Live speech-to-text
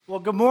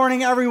Good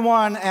morning,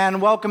 everyone,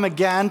 and welcome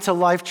again to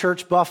Life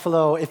Church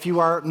Buffalo. If you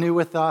are new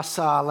with us,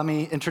 let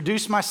me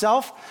introduce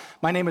myself.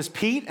 My name is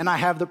Pete, and I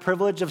have the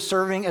privilege of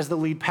serving as the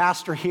lead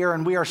pastor here,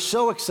 and we are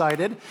so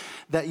excited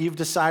that you've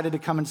decided to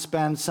come and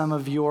spend some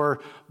of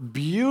your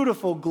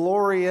beautiful,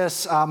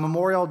 glorious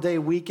Memorial Day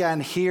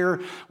weekend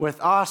here with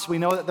us. We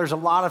know that there's a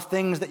lot of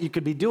things that you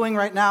could be doing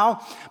right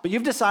now, but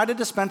you've decided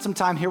to spend some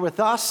time here with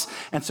us,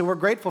 and so we're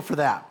grateful for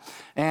that.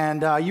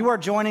 And you are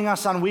joining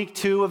us on week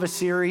 2 of a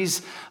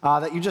series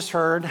that you just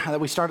heard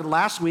that we started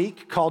last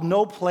week called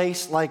No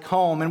Place Like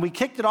Home. And we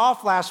kicked it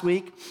off last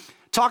week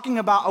talking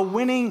about a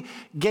winning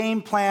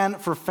game plan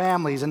for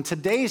families. And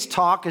today's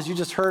talk, as you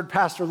just heard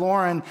Pastor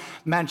Lauren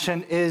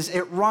mention, is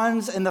it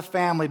runs in the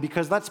family.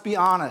 Because let's be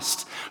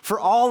honest, for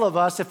all of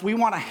us, if we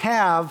want to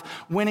have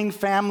winning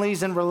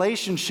families and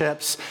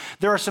relationships,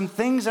 there are some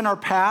things in our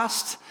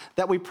past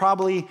that we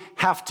probably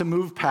have to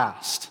move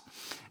past.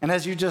 And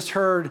as you just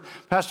heard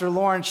Pastor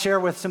Lauren share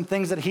with some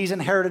things that he's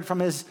inherited from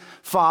his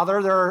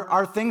father, there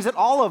are things that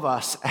all of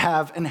us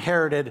have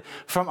inherited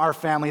from our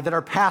family that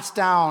are passed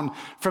down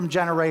from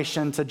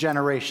generation to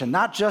generation.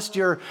 Not just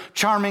your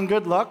charming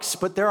good looks,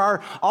 but there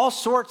are all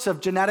sorts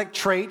of genetic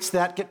traits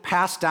that get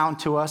passed down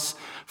to us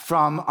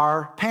from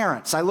our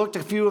parents. I looked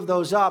a few of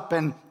those up,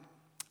 and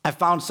I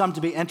found some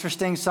to be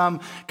interesting,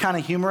 some kind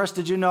of humorous.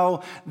 Did you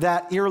know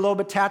that earlobe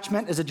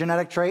attachment is a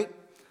genetic trait?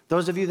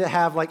 Those of you that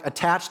have like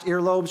attached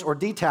earlobes or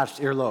detached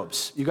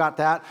earlobes, you got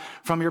that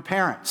from your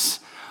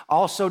parents.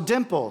 Also,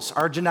 dimples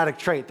are a genetic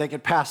trait that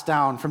get passed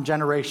down from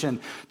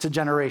generation to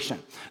generation.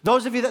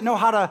 Those of you that know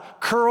how to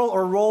curl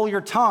or roll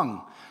your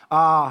tongue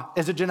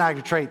is a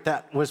genetic trait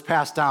that was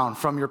passed down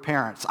from your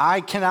parents.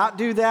 I cannot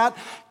do that.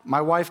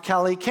 My wife,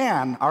 Kelly,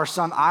 can. Our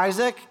son,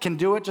 Isaac, can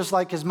do it just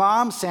like his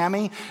mom.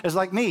 Sammy is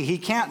like me. He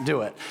can't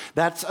do it.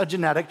 That's a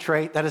genetic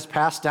trait that is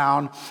passed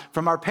down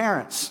from our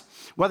parents.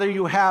 Whether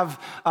you have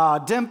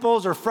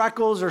dimples or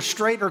freckles or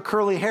straight or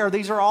curly hair,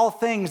 these are all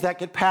things that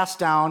get passed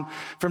down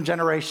from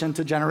generation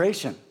to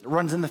generation. It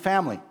runs in the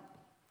family.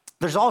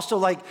 There's also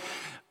like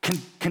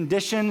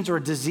conditions or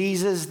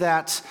diseases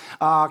that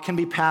can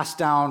be passed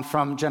down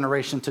from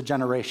generation to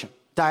generation.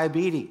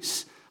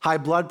 Diabetes, high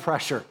blood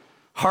pressure,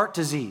 heart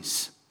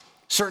disease,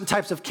 certain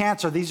types of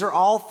cancer. These are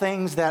all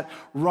things that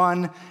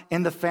run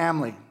in the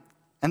family.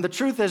 And the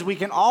truth is, we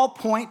can all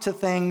point to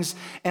things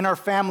in our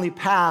family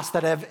past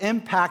that have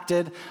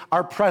impacted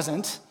our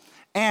present,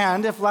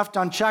 and if left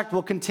unchecked,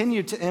 will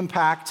continue to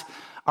impact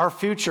our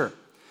future.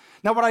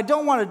 Now, what I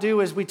don't want to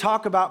do as we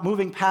talk about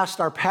moving past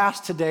our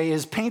past today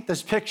is paint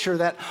this picture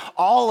that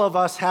all of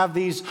us have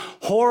these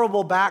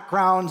horrible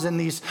backgrounds and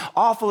these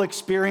awful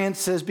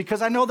experiences,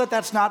 because I know that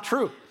that's not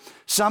true.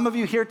 Some of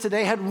you here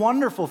today had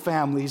wonderful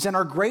families and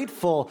are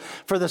grateful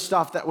for the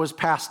stuff that was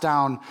passed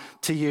down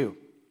to you.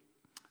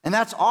 And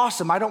that's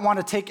awesome. I don't want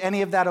to take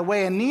any of that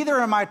away. And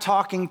neither am I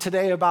talking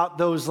today about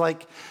those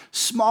like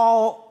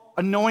small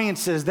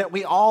annoyances that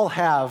we all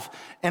have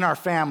in our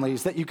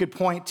families that you could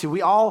point to.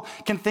 We all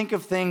can think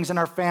of things in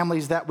our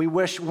families that we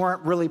wish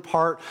weren't really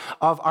part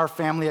of our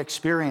family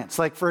experience.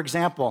 Like, for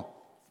example,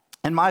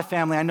 in my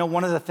family, I know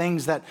one of the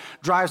things that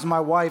drives my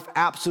wife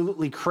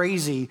absolutely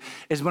crazy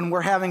is when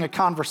we're having a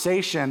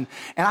conversation,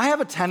 and I have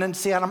a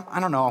tendency, I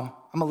don't know,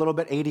 I'm a little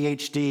bit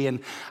ADHD,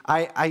 and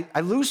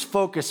I lose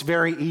focus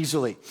very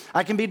easily.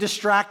 I can be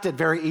distracted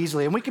very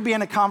easily. And we could be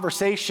in a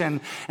conversation,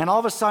 and all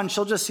of a sudden,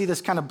 she'll just see this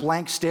kind of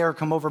blank stare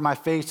come over my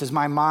face as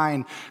my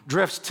mind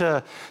drifts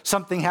to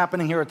something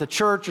happening here at the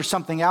church or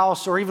something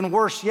else, or even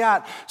worse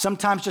yet,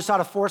 sometimes just out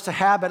of force of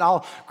habit,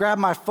 I'll grab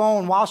my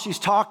phone while she's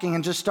talking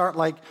and just start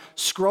like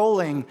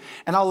scrolling,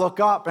 and I'll look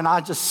up, and I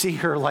just see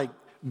her like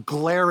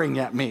glaring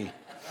at me.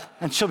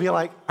 And she'll be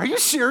like, "Are you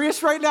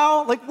serious right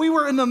now? Like, we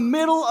were in the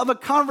middle of a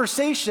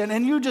conversation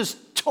and you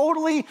just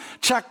totally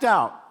checked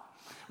out."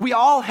 We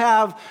all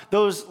have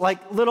those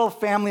like little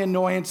family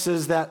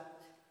annoyances that,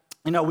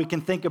 we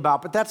can think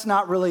about, but that's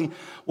not really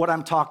what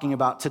I'm talking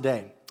about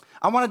today.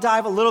 I want to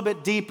dive a little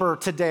bit deeper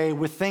today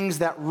with things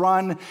that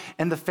run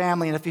in the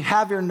family. And if you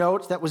have your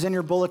notes that was in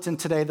your bulletin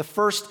today, the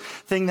first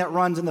thing that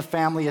runs in the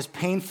family is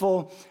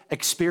painful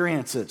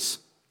experiences.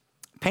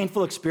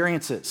 Painful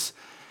experiences.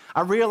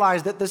 I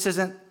realize that this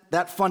isn't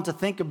that fun to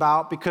think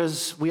about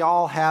because we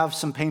all have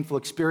some painful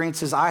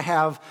experiences. I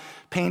have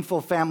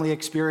painful family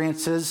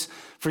experiences.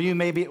 For you,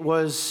 maybe it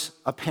was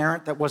a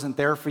parent that wasn't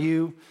there for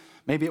you.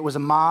 Maybe it was a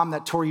mom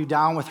that tore you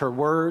down with her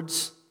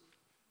words.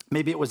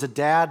 Maybe it was a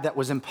dad that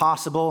was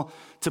impossible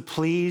to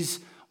please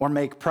or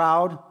make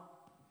proud.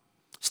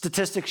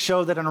 Statistics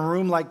show that in a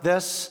room like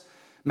this,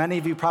 many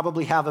of you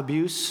probably have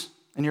abuse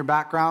in your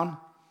background,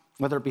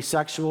 whether it be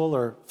sexual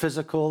or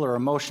physical or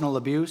emotional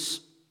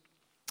abuse.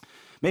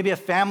 Maybe a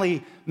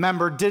family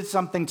member did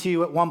something to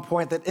you at one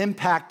point that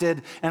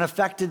impacted and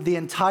affected the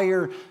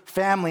entire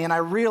family. And I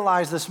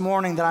realized this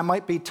morning that I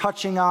might be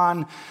touching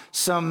on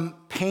some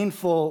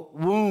painful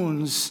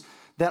wounds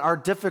that are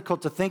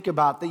difficult to think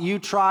about, that you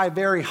try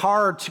very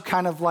hard to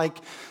kind of like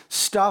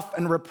stuff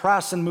and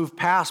repress and move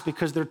past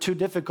because they're too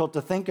difficult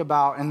to think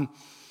about. And,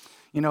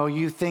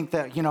 you think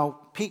that,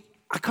 Pete,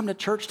 I come to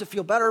church to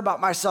feel better about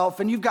myself,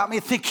 and you've got me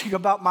thinking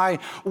about my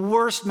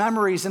worst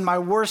memories and my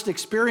worst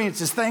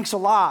experiences. Thanks a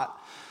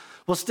lot.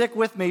 Well, stick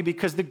with me,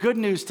 because the good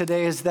news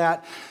today is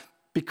that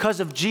because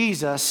of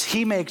Jesus,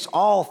 he makes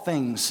all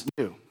things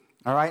new.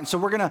 All right, and so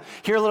we're going to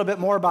hear a little bit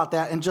more about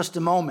that in just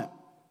a moment.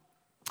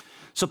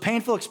 So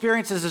painful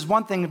experiences is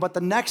one thing, but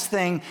the next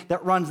thing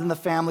that runs in the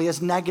family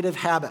is negative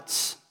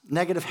habits.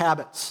 Negative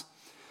habits.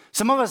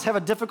 Some of us have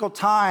a difficult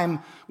time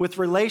with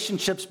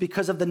relationships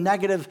because of the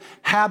negative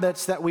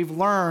habits that we've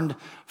learned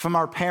from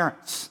our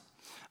parents.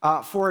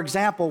 For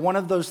example, one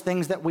of those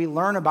things that we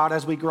learn about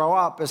as we grow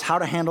up is how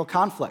to handle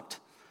conflict.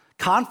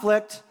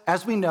 Conflict,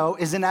 as we know,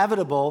 is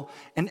inevitable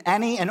in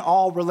any and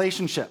all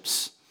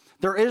relationships.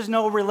 There is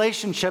no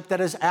relationship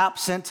that is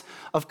absent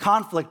of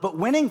conflict. But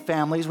winning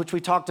families, which we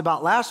talked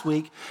about last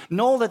week,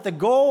 know that the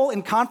goal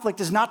in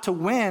conflict is not to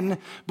win,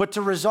 but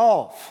to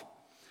resolve.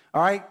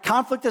 All right?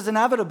 Conflict is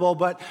inevitable,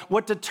 but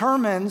what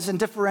determines and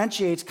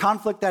differentiates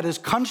conflict that is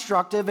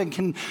constructive and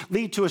can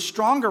lead to a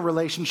stronger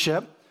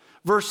relationship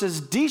versus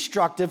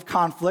destructive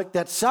conflict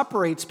that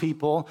separates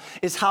people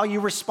is how you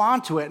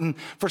respond to it. And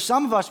for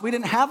some of us, we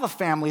didn't have a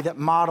family that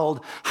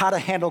modeled how to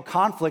handle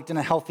conflict in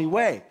a healthy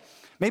way.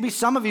 Maybe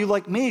some of you,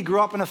 like me, grew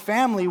up in a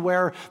family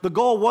where the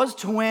goal was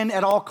to win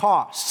at all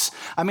costs.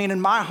 I mean, in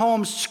my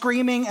home,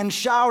 screaming and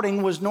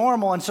shouting was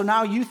normal, and so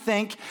now you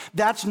think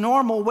that's a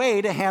normal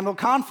way to handle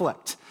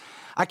conflict.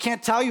 I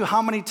can't tell you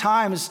how many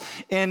times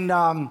in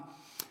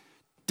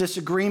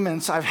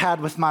disagreements I've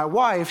had with my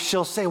wife,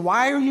 she'll say,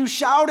 "Why are you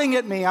shouting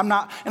at me?" And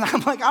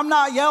I'm like, "I'm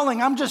not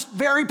yelling. I'm just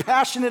very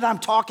passionate. I'm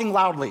talking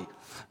loudly."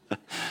 I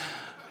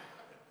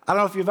don't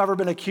know if you've ever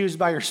been accused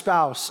by your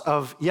spouse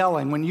of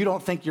yelling when you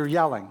don't think you're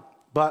yelling.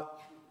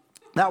 But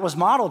that was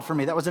modeled for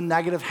me. That was a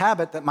negative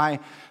habit that my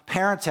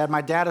parents had.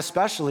 My dad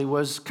especially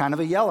was kind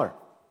of a yeller.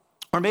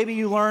 Or maybe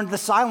you learned the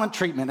silent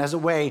treatment as a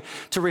way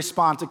to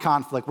respond to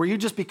conflict, where you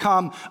just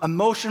become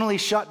emotionally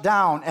shut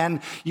down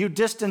and you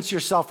distance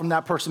yourself from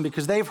that person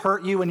because they've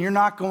hurt you and you're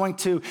not going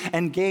to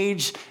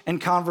engage in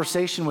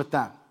conversation with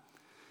them.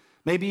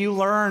 Maybe you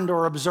learned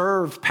or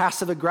observed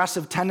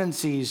passive-aggressive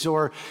tendencies,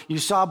 or you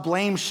saw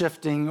blame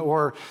shifting,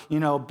 or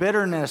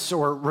bitterness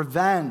or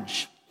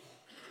revenge.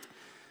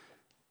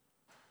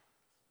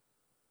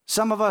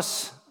 Some of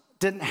us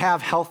didn't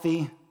have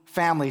healthy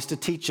families to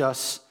teach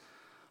us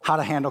how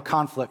to handle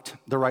conflict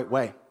the right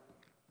way.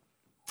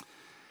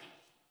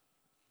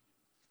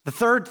 The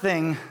third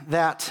thing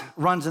that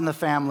runs in the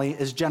family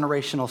is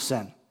generational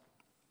sin.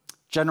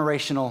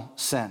 Generational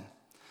sin.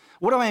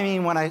 What do I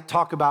mean when I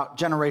talk about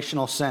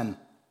generational sin?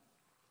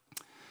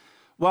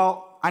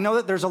 Well, I know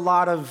that there's a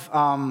lot of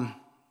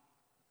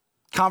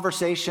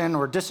conversation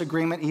or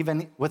disagreement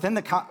even within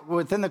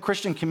the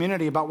Christian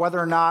community about whether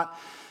or not,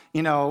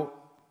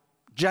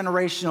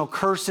 generational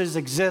curses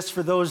exist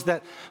for those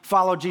that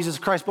follow Jesus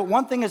Christ. But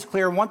one thing is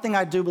clear, one thing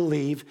I do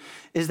believe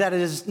is that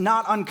it is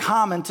not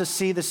uncommon to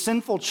see the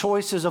sinful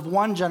choices of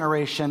one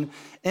generation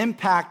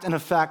impact and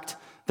affect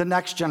the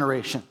next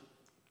generation.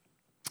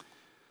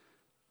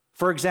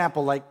 For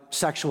example, like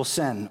sexual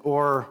sin,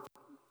 or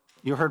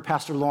you heard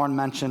Pastor Lauren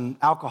mention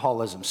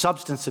alcoholism,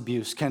 substance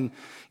abuse.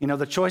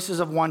 The choices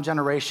of one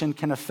generation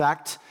can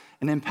affect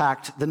and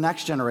impact the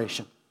next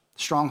generation.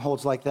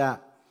 Strongholds like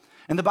that.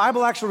 And the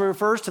Bible actually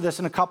refers to this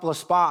in a couple of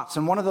spots.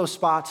 And one of those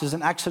spots is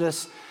in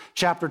Exodus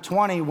chapter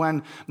 20,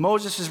 when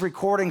Moses is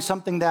recording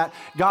something that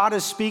God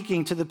is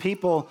speaking to the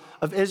people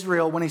of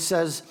Israel when he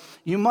says,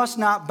 "You must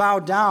not bow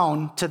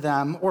down to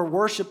them or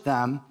worship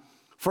them,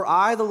 for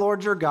I, the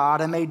Lord your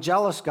God, am a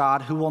jealous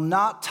God who will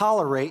not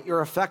tolerate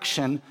your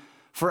affection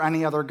for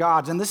any other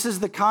gods." And this is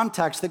the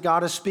context that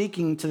God is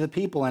speaking to the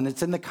people in.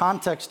 It's in the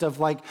context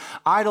of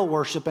idol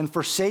worship and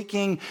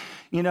forsaking,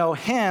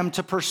 him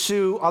to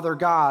pursue other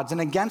gods.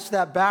 And against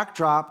that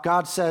backdrop,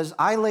 God says,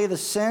 "I lay the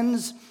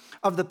sins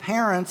of the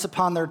parents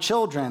upon their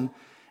children,"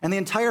 and the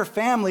entire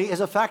family is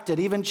affected,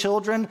 even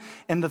children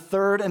in the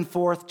third and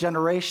fourth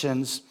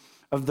generations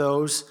of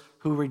those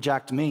who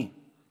reject me.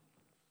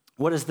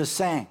 What is this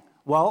saying?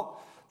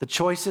 Well, the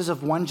choices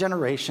of one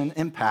generation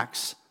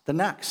impacts the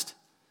next.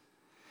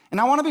 And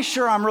I want to be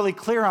sure I'm really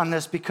clear on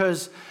this,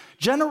 because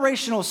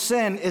generational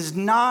sin is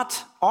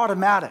not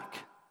automatic.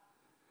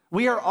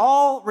 We are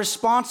all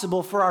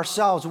responsible for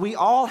ourselves. We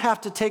all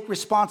have to take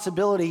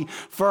responsibility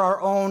for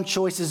our own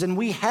choices, and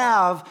we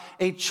have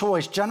a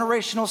choice.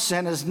 Generational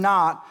sin is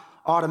not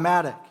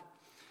automatic.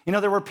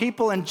 There were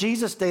people in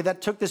Jesus' day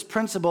that took this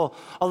principle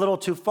a little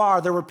too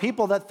far. There were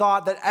people that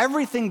thought that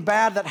everything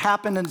bad that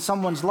happened in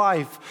someone's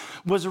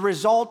life was a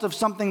result of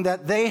something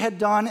that they had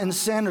done in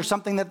sin or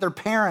something that their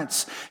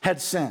parents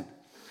had sinned.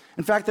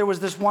 In fact, there was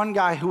this one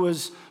guy who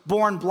was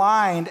born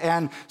blind,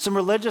 and some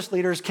religious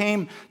leaders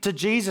came to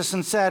Jesus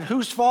and said,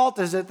 "Whose fault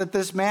is it that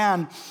this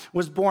man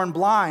was born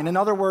blind?" In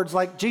other words,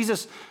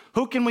 "Jesus,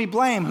 who can we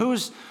blame?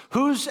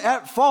 Who's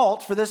at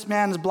fault for this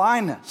man's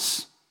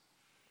blindness?"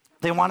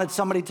 They wanted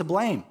somebody to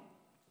blame.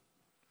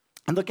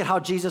 And look at how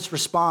Jesus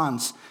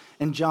responds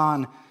in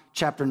John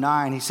chapter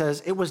 9. He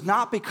says, "It was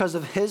not because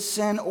of his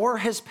sin or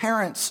his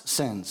parents'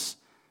 sins,"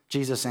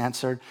 Jesus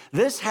answered.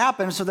 This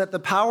happened so that the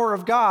power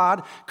of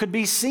God could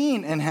be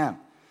seen in him.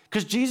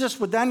 Because Jesus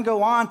would then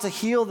go on to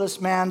heal this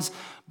man's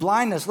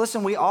blindness.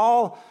 Listen, we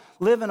all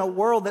live in a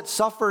world that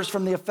suffers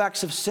from the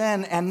effects of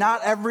sin, and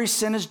not every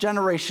sin is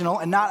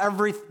generational, and not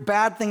every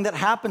bad thing that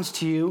happens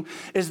to you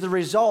is the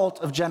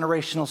result of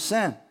generational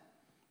sin.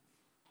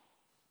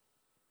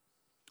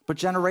 But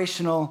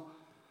generational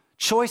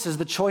choices,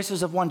 the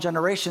choices of one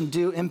generation,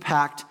 do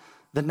impact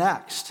the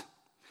next.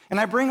 And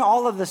I bring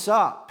all of this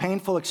up,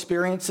 painful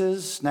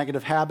experiences,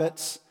 negative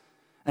habits,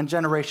 and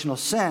generational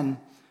sin,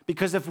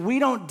 because if we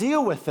don't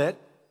deal with it,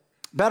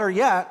 better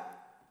yet,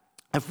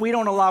 if we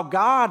don't allow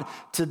God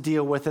to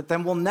deal with it,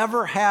 then we'll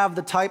never have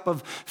the type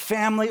of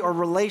family or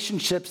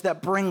relationships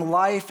that bring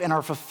life and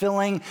are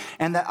fulfilling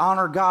and that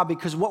honor God.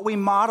 Because what we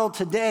model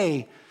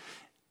today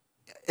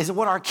is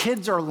what our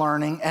kids are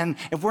learning. And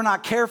if we're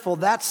not careful,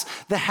 that's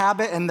the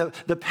habit and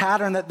the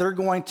pattern that they're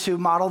going to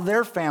model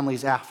their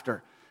families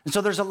after. And so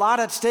there's a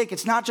lot at stake.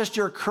 It's not just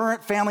your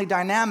current family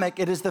dynamic.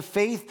 It is the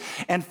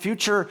faith and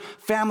future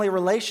family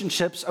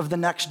relationships of the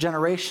next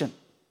generation.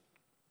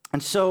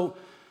 And so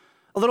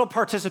a little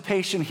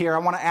participation here. I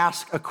want to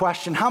ask a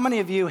question. How many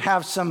of you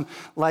have some,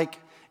 like,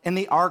 in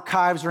the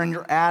archives or in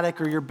your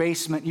attic or your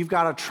basement, you've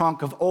got a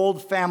trunk of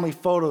old family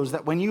photos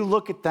that when you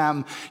look at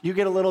them, you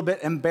get a little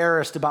bit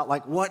embarrassed about,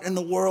 like, what in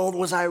the world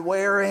was I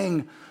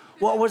wearing?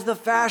 What was the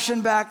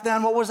fashion back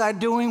then? What was I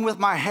doing with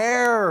my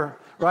hair,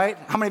 right?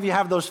 How many of you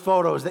have those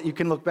photos that you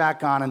can look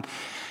back on? And,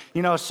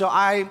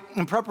 so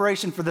in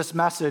preparation for this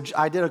message,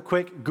 I did a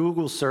quick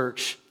Google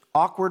search,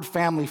 awkward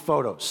family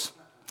photos.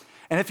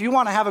 And if you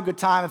want to have a good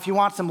time, if you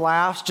want some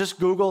laughs, just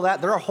Google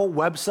that. There are whole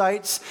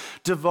websites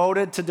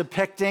devoted to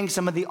depicting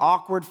some of the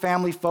awkward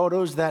family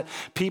photos that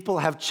people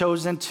have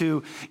chosen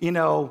to,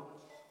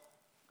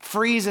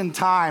 freeze in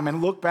time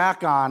and look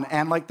back on.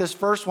 And like this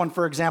first one,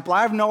 for example,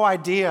 I have no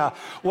idea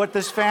what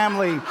this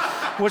family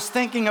was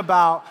thinking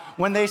about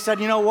when they said,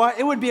 you know what,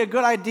 it would be a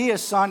good idea,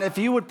 son, if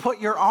you would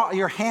put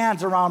your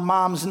hands around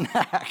mom's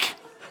neck.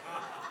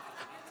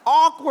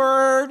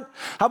 Awkward.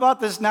 How about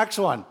this next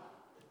one?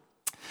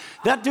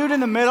 That dude in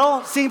the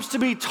middle seems to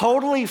be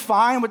totally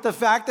fine with the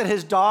fact that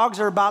his dogs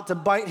are about to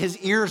bite his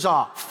ears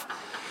off.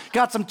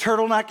 Got some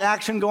turtleneck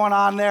action going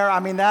on there. I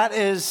mean,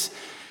 that's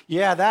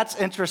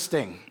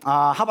interesting.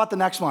 How about the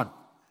next one?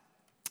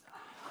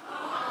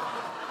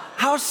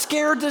 How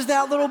scared does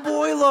that little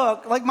boy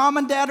look? Like mom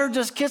and dad are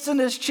just kissing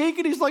his cheek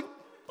and he's like,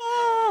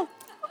 oh.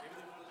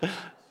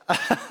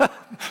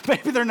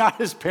 Maybe they're not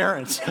his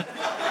parents.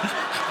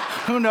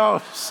 Who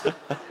knows?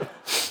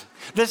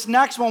 This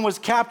next one was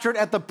captured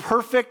at the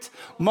perfect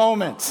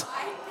moment.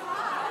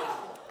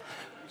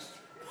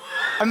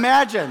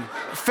 Imagine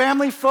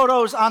family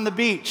photos on the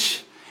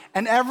beach,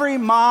 and every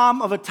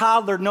mom of a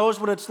toddler knows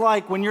what it's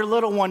like when your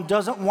little one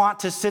doesn't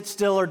want to sit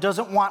still or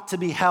doesn't want to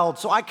be held.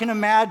 So I can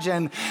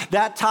imagine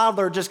that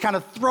toddler just kind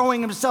of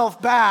throwing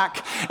himself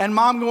back and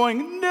mom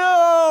going,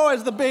 no,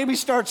 as the baby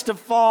starts to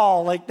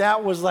fall. Like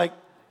that was like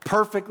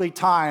perfectly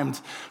timed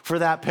for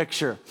that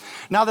picture.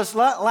 Now, this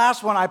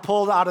last one I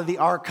pulled out of the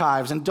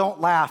archives, and don't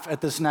laugh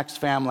at this next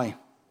family.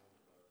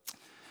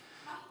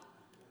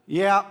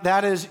 Yeah,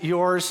 that is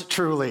yours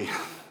truly.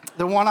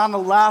 The one on the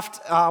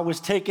left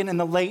was taken in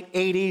the late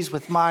 80s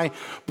with my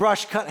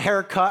brush cut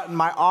haircut and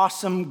my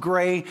awesome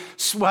gray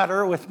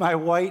sweater with my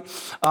white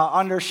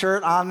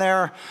undershirt on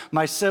there,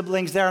 my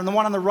siblings there. And the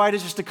one on the right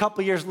is just a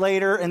couple years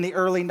later in the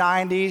early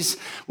 90s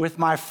with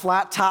my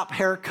flat top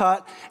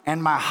haircut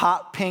and my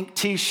hot pink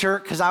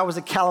t-shirt because I was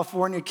a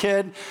California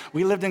kid.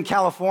 We lived in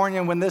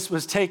California when this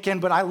was taken,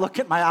 but I look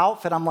at my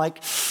outfit, I'm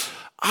like,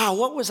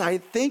 what was I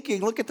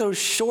thinking? Look at those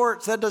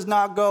shorts. That does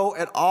not go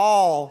at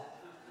all.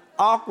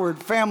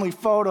 Awkward family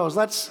photos.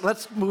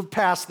 Let's move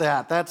past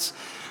that. That's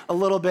a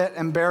little bit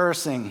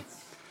embarrassing.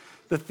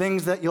 The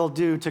things that you'll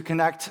do to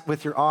connect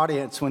with your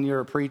audience when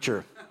you're a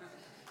preacher.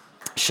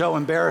 Show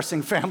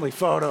embarrassing family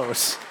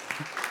photos.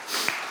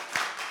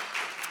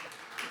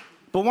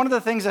 But one of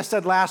the things I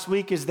said last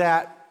week is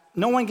that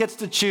no one gets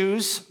to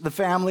choose the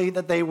family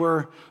that they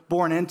were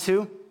born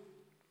into,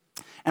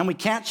 and we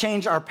can't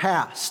change our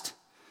past.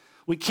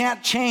 We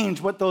can't change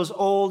what those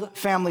old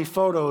family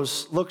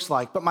photos looks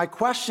like. But my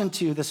question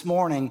to you this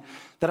morning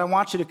that I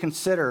want you to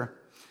consider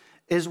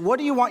is, what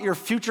do you want your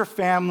future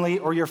family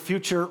or your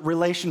future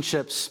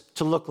relationships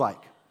to look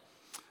like?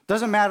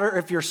 Doesn't matter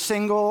if you're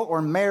single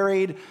or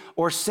married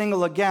or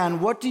single again.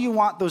 What do you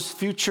want those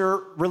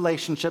future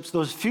relationships,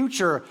 those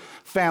future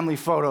family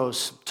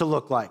photos to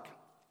look like?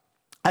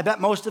 I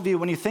bet most of you,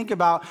 when you think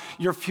about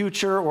your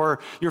future or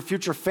your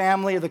future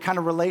family or the kind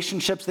of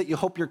relationships that you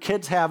hope your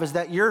kids have, is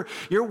that you're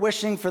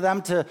wishing for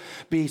them to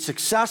be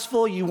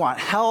successful. You want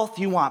health.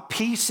 You want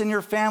peace in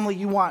your family.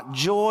 You want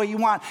joy. You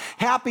want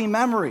happy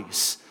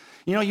memories.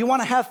 You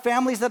want to have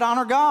families that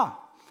honor God.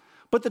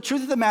 But the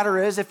truth of the matter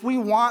is, if we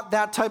want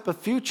that type of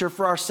future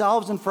for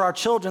ourselves and for our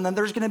children, then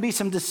there's going to be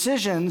some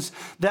decisions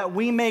that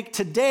we make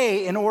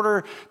today in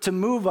order to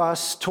move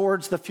us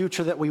towards the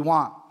future that we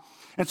want.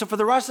 And so for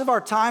the rest of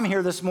our time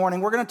here this morning,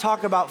 we're going to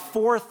talk about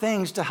 4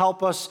 things to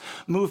help us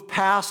move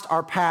past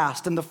our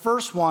past. And the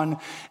first one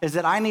is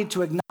that I need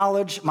to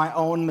acknowledge my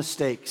own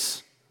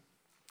mistakes.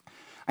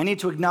 I need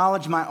to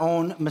acknowledge my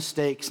own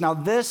mistakes. Now,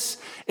 this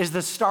is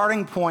the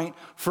starting point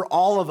for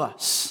all of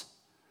us.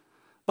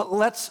 But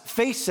let's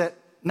face it,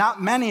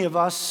 not many of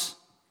us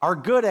are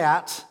good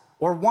at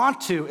or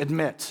want to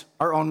admit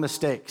our own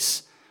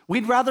mistakes.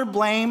 We'd rather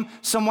blame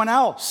someone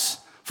else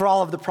for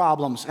all of the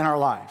problems in our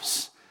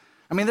lives.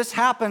 I mean, this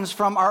happens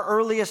from our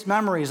earliest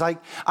memories. Like,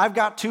 I've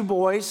got 2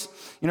 boys.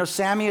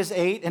 Sammy is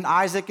 8 and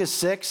Isaac is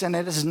 6, and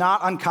it is not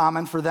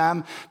uncommon for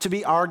them to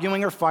be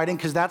arguing or fighting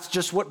because that's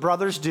just what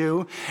brothers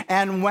do.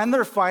 And when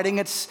they're fighting,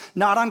 it's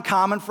not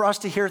uncommon for us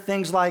to hear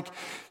things like,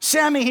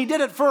 Sammy, he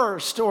did it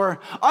first, or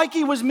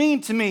Ike was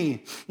mean to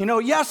me.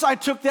 Yes, I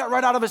took that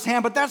right out of his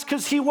hand, but that's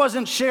because he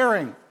wasn't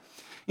sharing.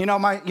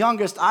 My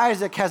youngest,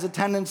 Isaac, has a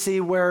tendency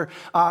where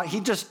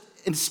he just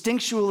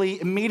instinctually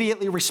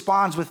immediately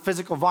responds with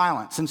physical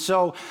violence. And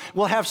so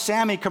we'll have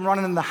Sammy come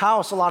running in the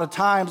house a lot of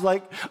times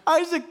like,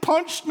 Isaac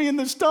punched me in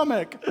the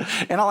stomach.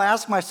 And I'll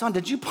ask my son,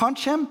 did you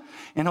punch him?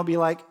 And he'll be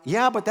like,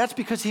 yeah, but that's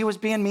because he was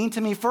being mean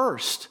to me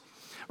first.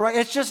 Right?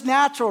 It's just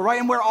natural, right?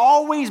 And we're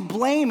always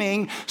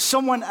blaming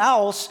someone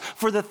else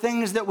for the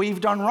things that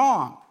we've done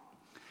wrong.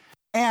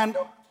 And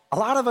a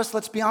lot of us,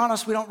 let's be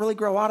honest, we don't really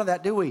grow out of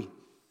that, do we?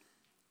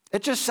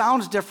 It just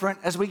sounds different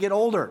as we get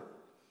older.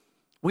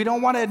 We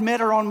don't want to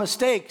admit our own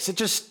mistakes. It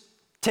just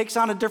takes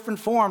on a different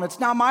form. It's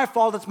not my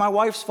fault, it's my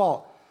wife's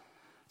fault.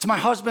 It's my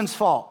husband's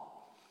fault.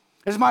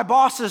 It's my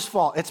boss's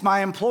fault. It's my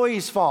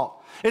employee's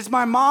fault. It's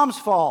my mom's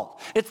fault.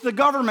 It's the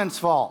government's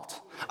fault.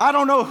 I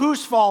don't know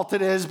whose fault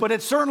it is, but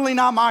it's certainly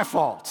not my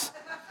fault.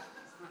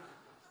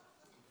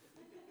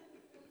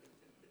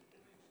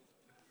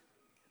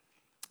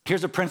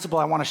 Here's a principle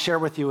I want to share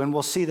with you, and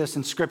we'll see this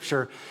in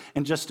Scripture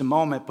in just a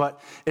moment,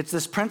 but it's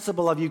this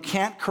principle of you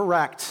can't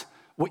correct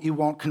what you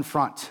won't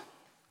confront.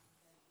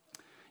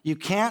 You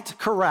can't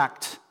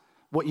correct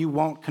what you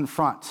won't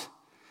confront.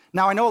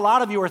 Now, I know a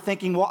lot of you are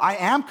thinking, well, I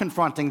am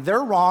confronting.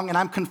 They're wrong, and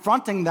I'm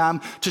confronting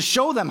them to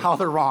show them how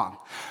they're wrong.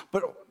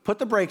 But put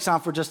the brakes on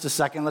for just a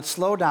second. Let's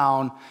slow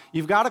down.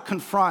 You've got to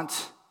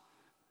confront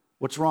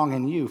what's wrong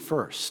in you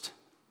first.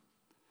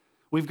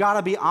 We've got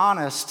to be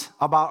honest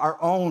about our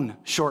own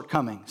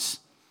shortcomings.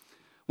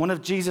 One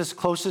of Jesus'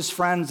 closest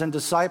friends and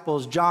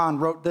disciples, John,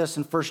 wrote this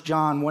in 1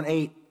 John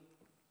 1:8.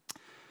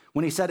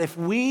 When he said, if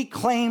we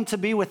claim to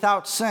be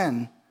without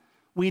sin,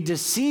 we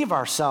deceive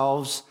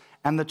ourselves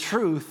and the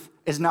truth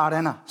is not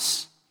in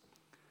us.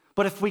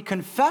 But if we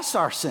confess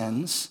our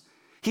sins,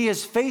 he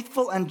is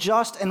faithful and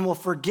just and will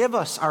forgive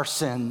us our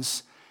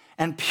sins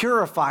and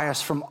purify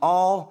us from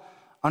all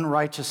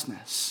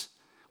unrighteousness.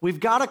 We've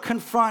got to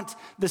confront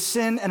the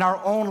sin in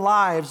our own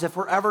lives if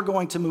we're ever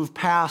going to move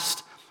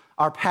past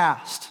our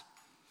past.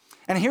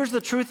 And here's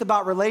the truth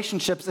about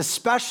relationships,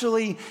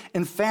 especially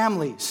in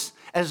families.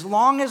 As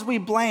long as we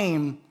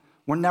blame,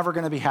 we're never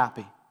going to be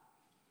happy.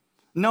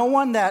 No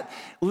one that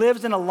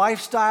lives in a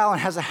lifestyle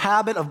and has a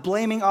habit of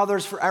blaming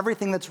others for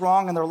everything that's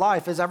wrong in their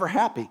life is ever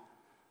happy.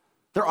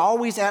 They're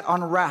always at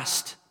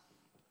unrest.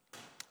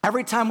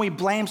 Every time we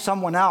blame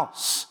someone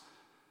else,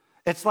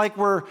 it's like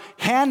we're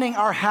handing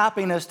our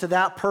happiness to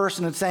that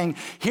person and saying,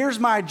 here's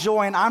my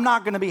joy, and I'm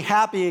not going to be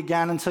happy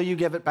again until you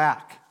give it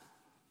back.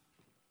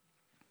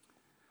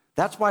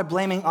 That's why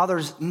blaming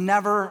others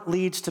never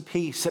leads to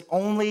peace. It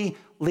only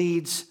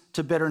leads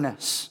to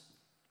bitterness.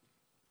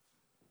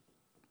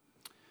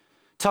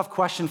 Tough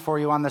question for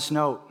you on this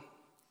note.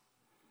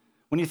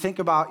 When you think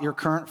about your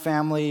current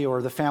family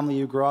or the family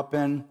you grew up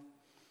in,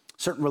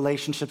 certain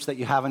relationships that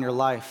you have in your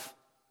life,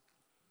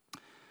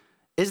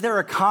 is there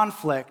a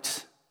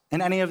conflict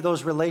in any of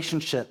those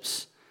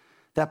relationships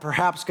that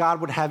perhaps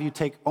God would have you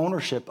take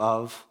ownership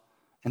of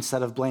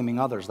instead of blaming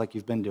others like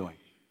you've been doing?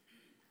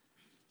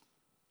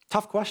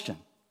 Tough question,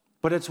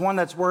 but it's one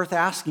that's worth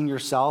asking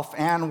yourself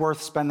and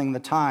worth spending the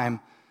time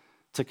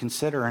to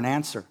consider and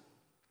answer.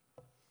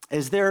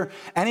 Is there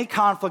any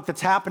conflict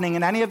that's happening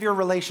in any of your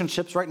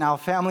relationships right now,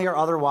 family or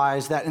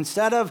otherwise, that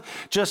instead of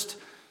just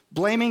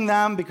blaming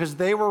them because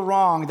they were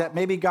wrong, that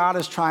maybe God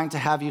is trying to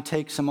have you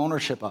take some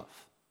ownership of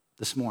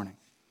this morning?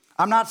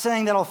 I'm not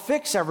saying that'll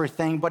fix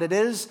everything, but it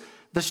is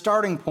the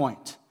starting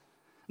point.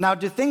 Now,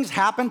 do things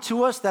happen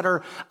to us that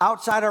are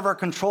outside of our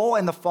control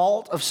and the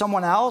fault of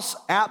someone else?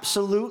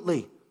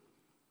 Absolutely.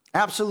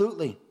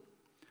 Absolutely.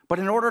 But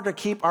in order to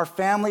keep our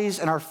families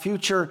and our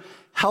future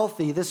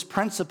healthy, this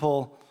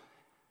principle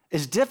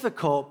is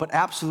difficult, but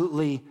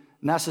absolutely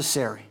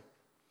necessary.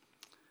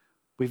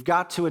 We've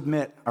got to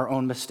admit our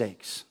own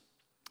mistakes.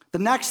 The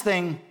next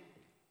thing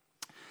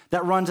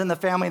that runs in the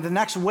family, the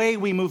next way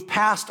we move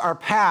past our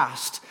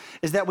past,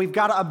 is that we've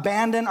got to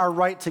abandon our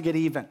right to get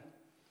even.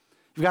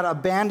 You've got to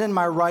abandon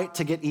my right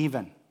to get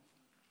even.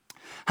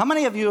 How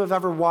many of you have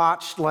ever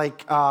watched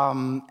like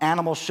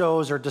animal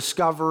shows or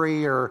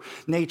Discovery or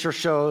nature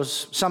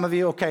shows? Some of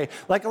you, okay.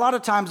 Like a lot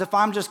of times if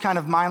I'm just kind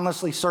of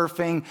mindlessly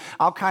surfing,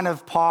 I'll kind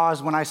of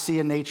pause when I see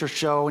a nature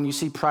show and you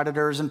see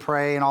predators and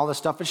prey and all this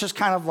stuff. It's just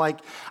kind of like,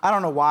 I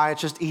don't know why,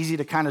 it's just easy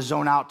to kind of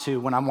zone out to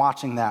when I'm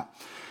watching that.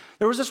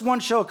 There was this one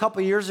show a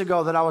couple years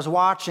ago that I was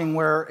watching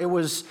where it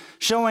was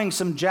showing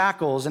some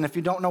jackals. And if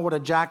you don't know what a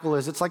jackal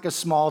is, it's like a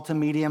small to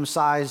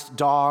medium-sized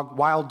dog,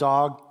 wild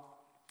dog.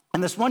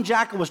 And this one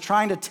jackal was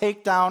trying to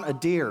take down a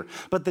deer,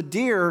 but the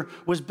deer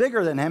was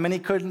bigger than him and he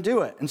couldn't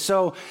do it. And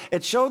so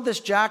it showed this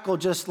jackal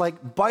just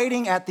like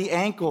biting at the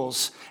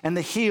ankles and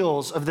the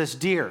heels of this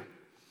deer.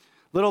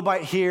 Little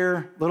bite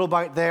here, little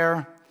bite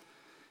there,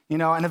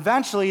 and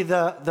eventually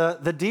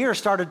the deer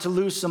started to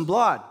lose some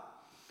blood.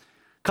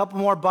 A couple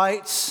more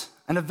bites,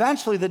 and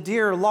eventually the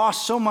deer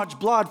lost so much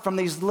blood from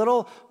these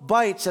little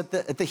bites at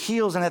the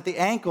heels and at the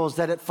ankles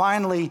that it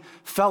finally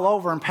fell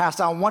over and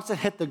passed out. And once it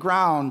hit the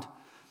ground,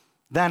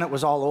 then it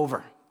was all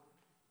over.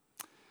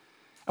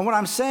 And what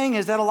I'm saying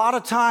is that a lot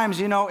of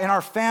times, in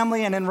our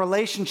family and in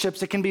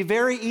relationships, it can be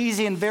very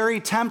easy and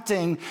very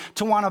tempting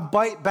to want to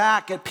bite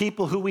back at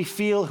people who we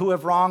feel who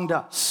have wronged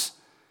us,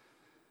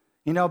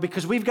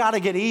 because we've got to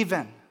get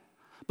even.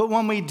 But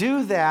when we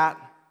do that,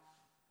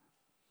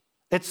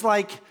 it's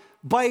like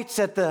bites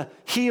at the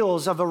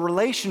heels of a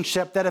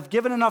relationship that if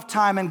given enough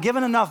time and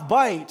given enough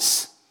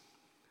bites,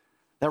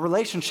 that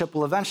relationship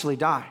will eventually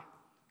die.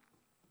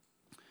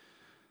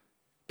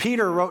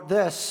 Peter wrote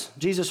this,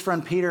 Jesus'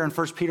 friend Peter in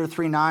 1 Peter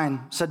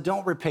 3:9 said,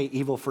 "Don't repay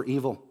evil for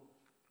evil.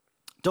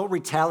 Don't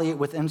retaliate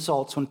with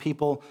insults when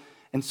people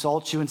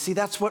insult you." And see,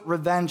 that's what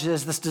revenge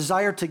is, this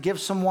desire to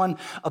give someone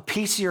a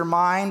piece of your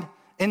mind,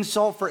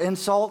 insult for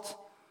insult,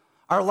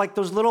 are like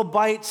those little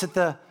bites at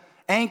the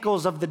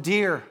ankles of the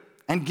deer.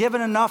 And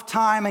given enough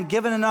time and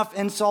given enough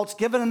insults,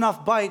 given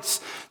enough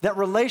bites, that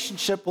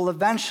relationship will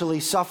eventually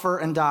suffer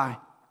and die.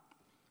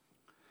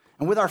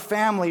 And with our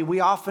family, we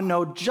often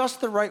know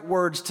just the right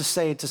words to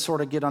say to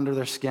sort of get under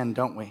their skin,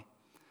 don't we?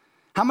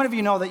 How many of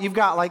you know that you've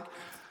got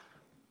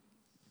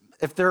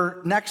if they're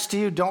next to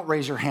you, don't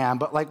raise your hand,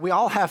 but we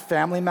all have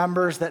family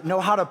members that know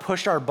how to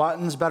push our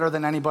buttons better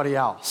than anybody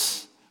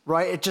else,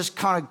 right? It just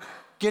kind of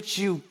gets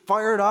you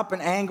fired up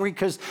and angry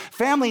because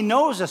family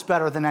knows us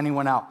better than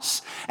anyone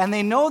else. And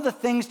they know the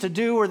things to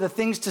do or the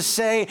things to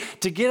say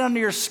to get under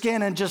your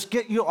skin and just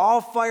get you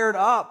all fired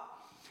up.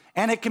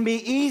 And it can be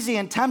easy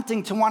and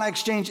tempting to want to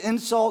exchange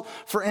insult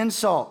for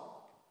insult.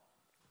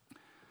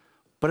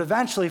 But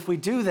eventually, if we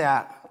do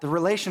that, the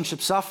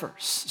relationship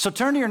suffers. So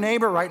turn to your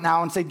neighbor right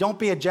now and say, "Don't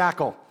be a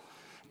jackal."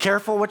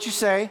 Careful what you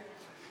say.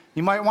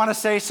 You might want to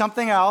say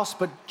something else,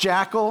 but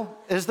jackal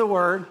is the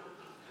word.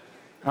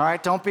 All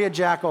right, don't be a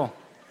jackal.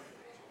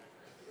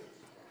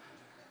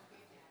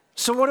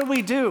 So what do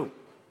we do?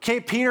 Okay,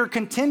 Peter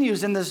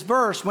continues in this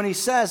verse when he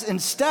says,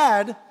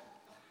 instead,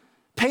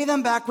 pay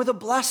them back with a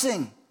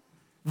blessing.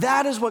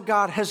 That is what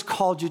God has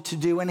called you to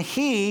do, and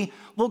he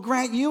will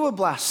grant you a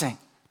blessing.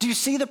 Do you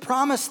see the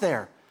promise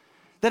there?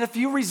 That if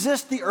you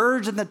resist the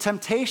urge and the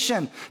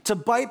temptation to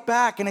bite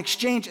back and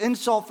exchange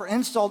insult for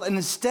insult and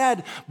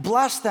instead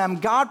bless them,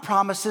 God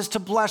promises to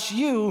bless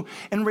you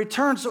in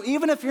return. So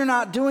even if you're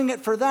not doing it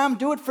for them,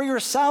 do it for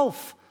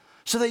yourself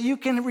so that you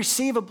can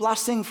receive a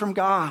blessing from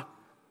God.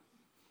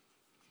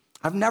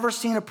 I've never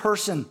seen a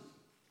person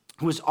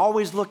who is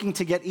always looking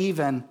to get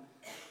even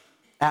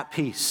at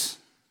peace.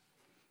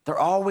 They're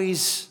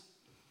always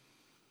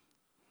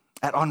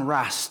at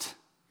unrest.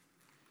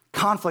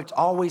 Conflict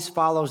always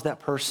follows that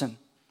person.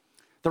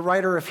 The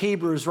writer of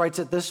Hebrews writes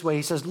it this way.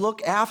 He says,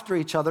 "Look after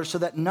each other so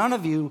that none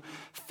of you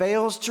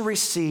fails to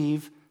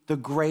receive the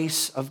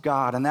grace of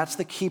God." And that's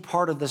the key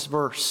part of this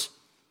verse.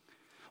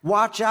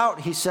 Watch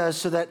out, he says,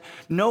 so that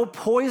no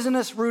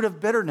poisonous root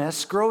of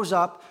bitterness grows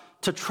up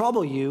to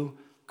trouble you,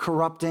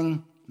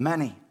 corrupting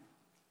many.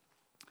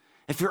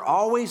 If you're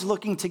always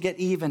looking to get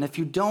even, if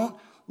you don't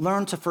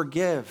learn to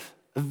forgive,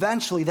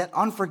 eventually that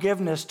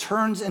unforgiveness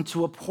turns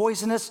into a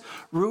poisonous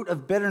root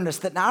of bitterness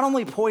that not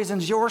only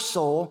poisons your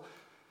soul,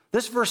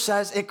 this verse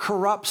says it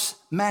corrupts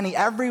many.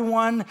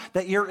 Everyone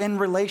that you're in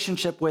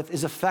relationship with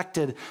is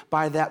affected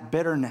by that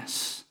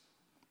bitterness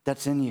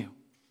that's in you.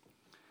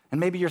 And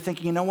maybe you're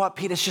thinking, you know what,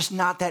 Pete, it's just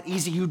not that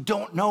easy. You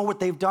don't know what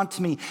they've done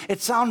to me.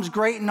 It sounds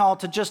great and all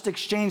to just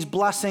exchange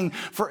blessing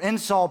for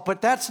insult,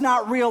 but that's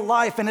not real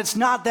life and it's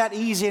not that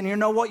easy. And you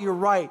know what, you're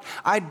right.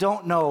 I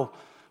don't know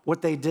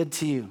what they did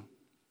to you.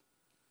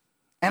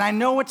 And I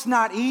know it's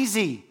not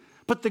easy,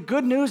 but the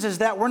good news is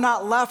that we're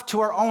not left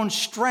to our own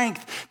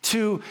strength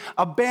to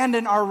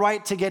abandon our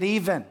right to get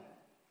even.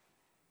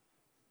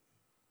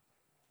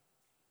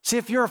 See,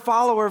 if you're a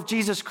follower of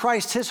Jesus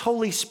Christ, his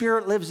Holy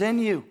Spirit lives in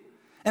you.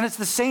 And it's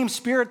the same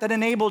Spirit that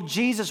enabled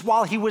Jesus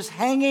while he was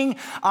hanging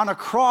on a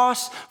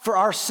cross for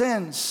our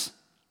sins.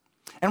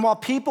 And while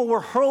people were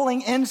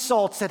hurling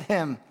insults at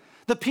him,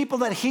 the people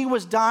that he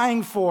was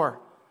dying for,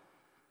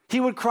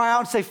 he would cry out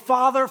and say,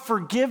 "Father,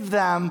 forgive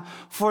them,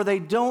 for they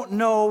don't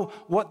know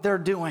what they're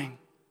doing."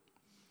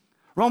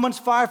 Romans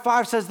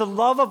 5:5 says, the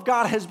love of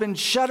God has been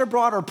shed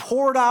abroad or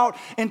poured out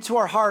into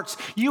our hearts.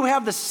 You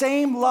have the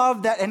same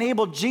love that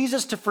enabled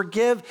Jesus to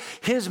forgive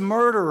his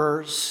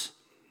murderers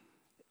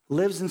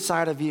lives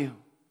inside of you.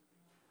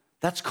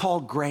 That's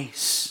called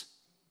grace.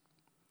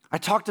 I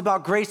talked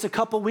about grace a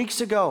couple weeks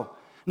ago.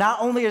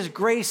 Not only is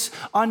grace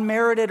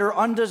unmerited or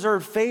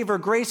undeserved favor,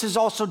 grace is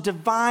also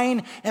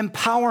divine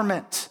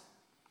empowerment.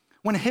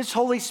 When his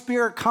Holy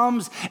Spirit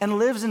comes and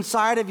lives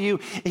inside of you,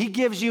 he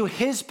gives you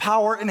his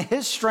power and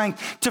his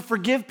strength to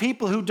forgive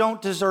people who don't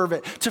deserve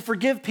it, to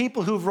forgive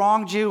people who've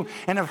wronged you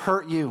and have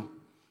hurt you.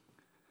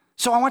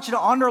 So I want you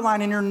to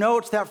underline in your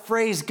notes that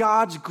phrase,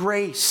 God's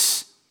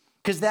grace,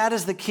 because that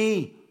is the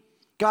key.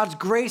 God's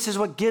grace is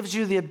what gives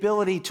you the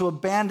ability to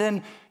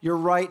abandon your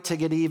right to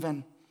get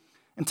even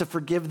and to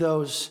forgive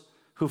those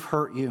who've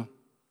hurt you.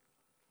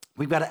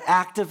 We've got to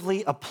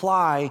actively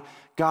apply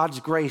God's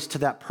grace to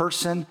that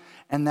person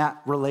and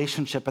that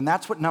relationship. And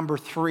that's what number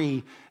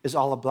 3 is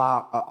all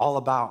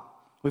about.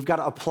 We've got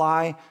to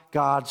apply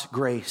God's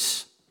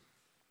grace.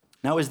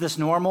 Now, is this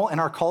normal in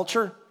our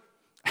culture?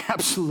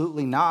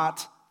 Absolutely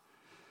not.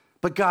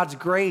 But God's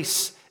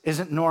grace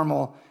isn't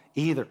normal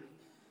either.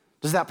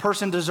 Does that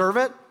person deserve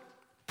it?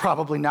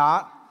 Probably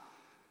not.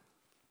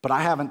 But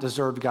I haven't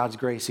deserved God's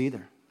grace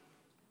either.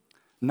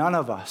 None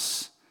of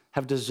us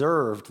have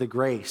deserved the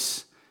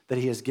grace that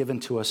he has given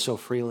to us so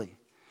freely.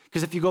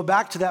 Because if you go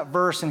back to that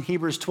verse in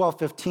Hebrews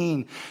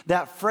 12:15,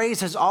 that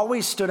phrase has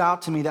always stood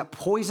out to me, that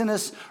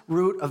poisonous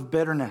root of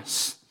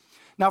bitterness.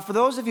 Now, for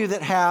those of you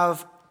that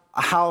have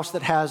a house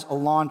that has a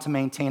lawn to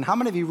maintain, how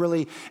many of you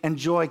really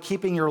enjoy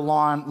keeping your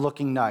lawn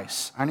looking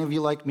nice? Any of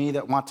you like me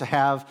that want to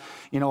have,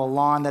 a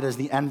lawn that is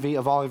the envy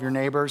of all of your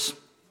neighbors?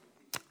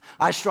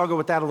 I struggle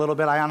with that a little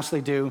bit, I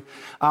honestly do.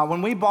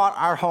 When we bought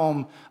our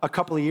home a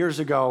couple of years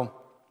ago,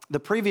 the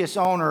previous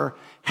owner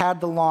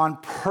had the lawn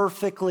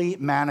perfectly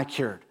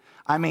manicured.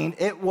 I mean,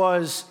 it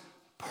was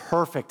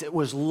perfect. It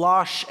was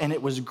lush and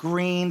it was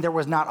green. There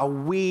was not a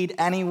weed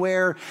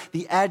anywhere.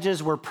 The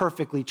edges were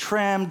perfectly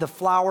trimmed. The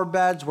flower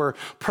beds were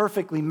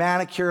perfectly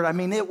manicured. I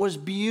mean, it was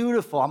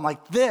beautiful. I'm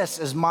like, this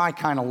is my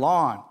kind of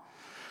lawn.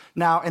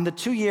 Now, in the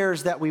 2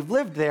 years that we've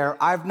lived there,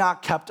 I've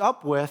not kept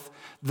up with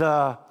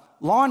the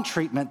lawn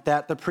treatment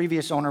that the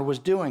previous owner was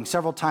doing.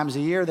 Several times a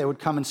year, they would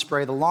come and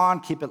spray the lawn,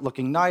 keep it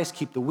looking nice,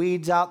 keep the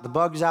weeds out, the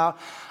bugs out.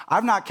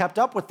 I've not kept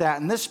up with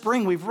that. And this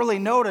spring, we've really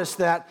noticed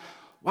that,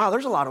 wow,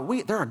 there's a lot of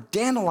weed. There are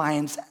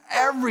dandelions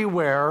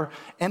everywhere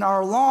in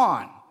our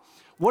lawn.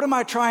 What am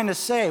I trying to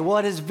say? Well,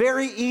 it is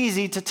very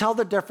easy to tell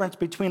the difference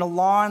between a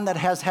lawn that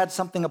has had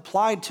something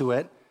applied to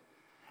it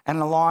and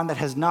a lawn that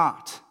has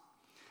not.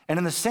 And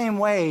in the same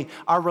way,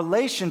 our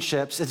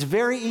relationships, it's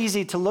very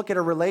easy to look at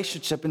a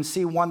relationship and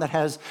see one that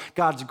has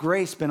God's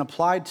grace been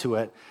applied to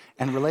it,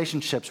 and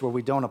relationships where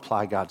we don't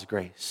apply God's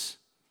grace.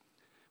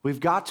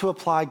 We've got to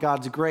apply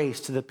God's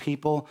grace to the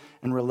people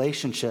and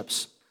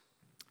relationships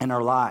in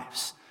our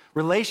lives.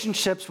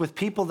 Relationships with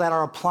people that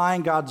are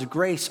applying God's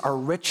grace are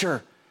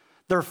richer.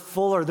 They're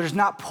fuller. There's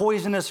not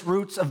poisonous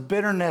roots of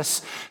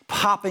bitterness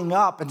popping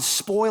up and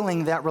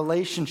spoiling that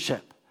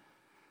relationship.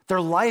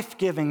 They're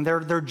life-giving.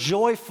 They're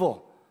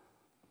joyful.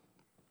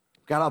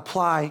 Got to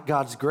apply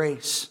God's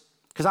grace.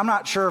 Because I'm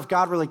not sure if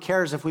God really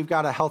cares if we've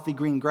got a healthy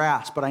green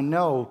grass, but I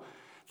know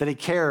that he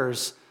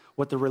cares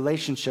what the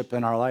relationship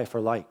in our life are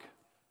like.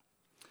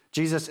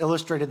 Jesus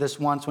illustrated this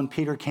once when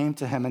Peter came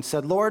to him and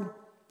said, Lord,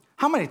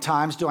 how many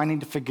times do I need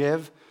to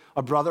forgive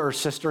a brother or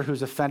sister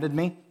who's offended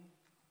me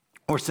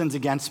or sins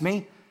against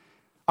me?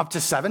 Up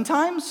to 7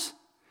 times?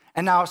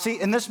 And now, see,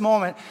 in this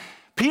moment,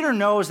 Peter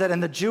knows that in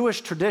the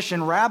Jewish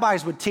tradition,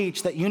 rabbis would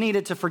teach that you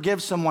needed to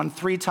forgive someone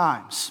 3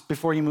 times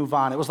before you move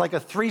on. It was like a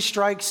 3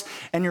 strikes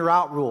and you're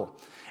out rule.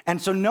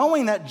 And so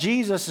knowing that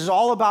Jesus is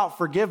all about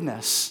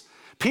forgiveness,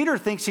 Peter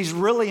thinks he's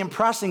really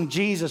impressing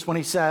Jesus when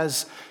he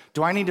says,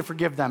 do I need to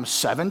forgive them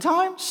 7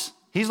 times?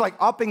 He's like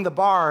upping the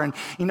bar. And,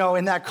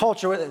 in that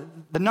culture,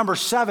 the number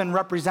 7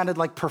 represented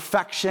like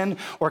perfection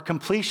or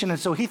completion. And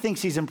so he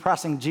thinks he's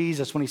impressing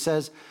Jesus when he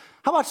says,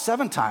 how about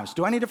 7 times?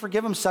 Do I need to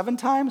forgive him 7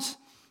 times?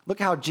 Look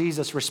how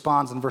Jesus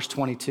responds in verse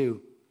 22.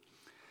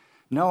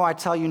 No, I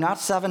tell you, not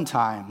 7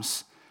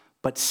 times,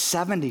 but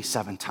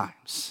 77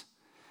 times.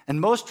 And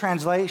most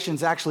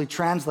translations actually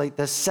translate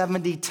this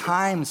 70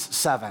 times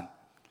 7.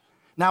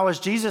 Now, is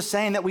Jesus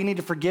saying that we need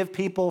to forgive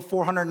people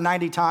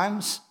 490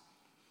 times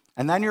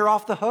and then you're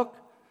off the hook?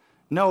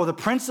 No, the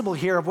principle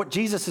here of what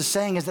Jesus is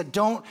saying is that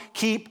don't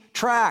keep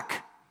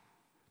track.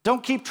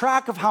 Don't keep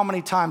track of how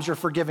many times you're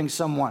forgiving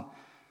someone.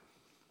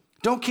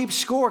 Don't keep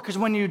score, because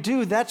when you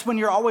do, that's when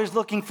you're always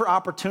looking for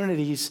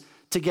opportunities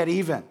to get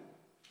even.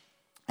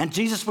 And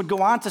Jesus would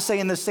go on to say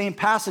in the same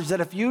passage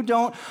that if you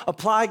don't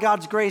apply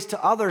God's grace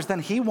to others, then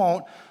he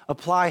won't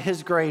apply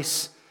his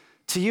grace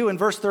to you. In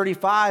verse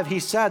 35, he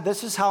said,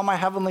 this is how my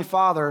heavenly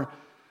Father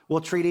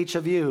will treat each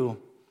of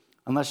you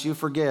unless you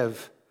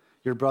forgive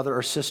your brother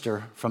or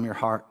sister from your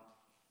heart.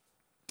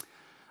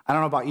 I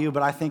don't know about you,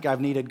 but I think I've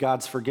needed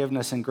God's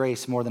forgiveness and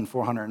grace more than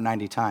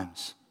 490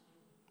 times.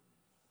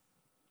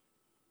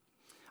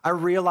 I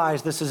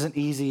realize this isn't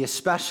easy,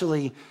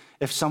 especially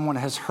if someone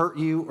has hurt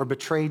you or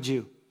betrayed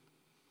you.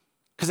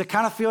 Because it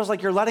kind of feels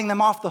like you're letting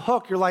them off the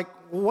hook. You're like,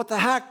 well, what the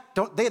heck?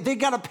 They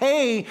got to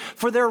pay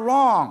for their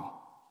wrong.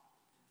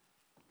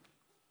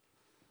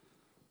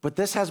 But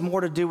this has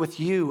more to do with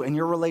you and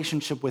your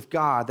relationship with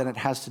God than it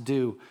has to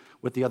do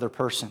with the other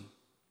person.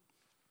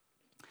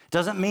 It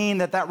doesn't mean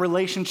that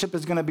relationship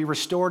is going to be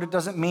restored. It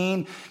doesn't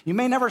mean you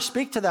may never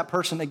speak to that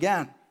person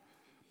again.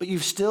 But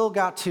you've still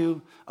got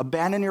to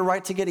abandon your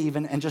right to get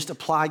even and just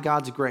apply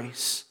God's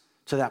grace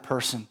to that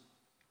person.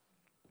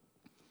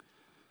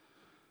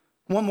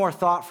 One more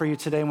thought for you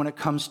today when it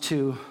comes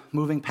to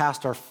moving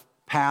past our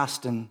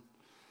past and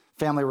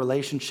family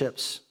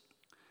relationships.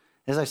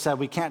 As I said,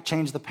 we can't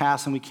change the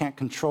past and we can't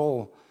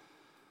control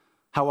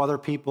what other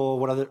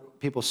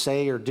people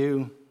say or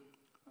do.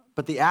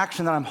 But the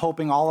action that I'm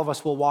hoping all of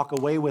us will walk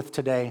away with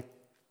today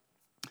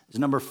is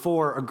number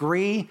 4,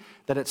 agree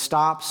that it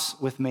stops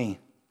with me.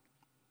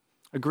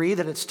 Agree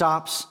that it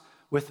stops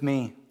with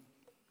me.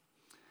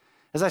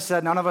 As I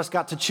said, none of us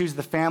got to choose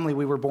the family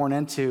we were born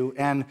into,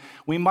 and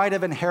we might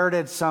have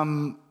inherited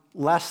some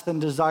less than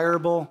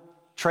desirable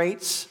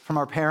traits from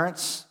our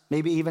parents,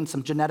 maybe even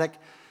some genetic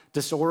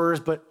disorders,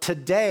 but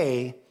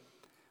today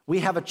we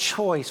have a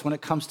choice when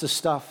it comes to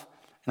stuff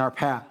in our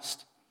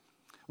past.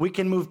 We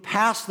can move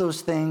past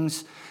those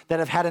things that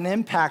have had an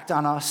impact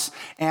on us,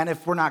 and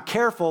if we're not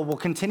careful, will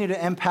continue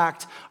to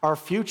impact our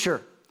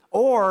future.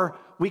 Or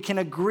we can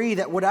agree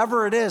that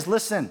whatever it is,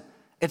 listen,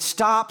 it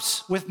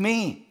stops with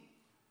me.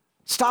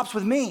 Stops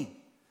with me.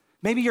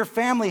 Maybe your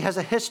family has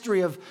a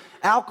history of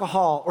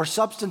alcohol or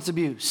substance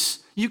abuse.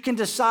 You can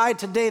decide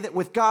today that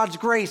with God's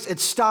grace, it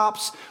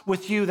stops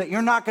with you, that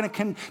you're not going to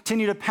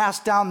continue to pass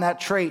down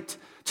that trait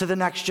to the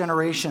next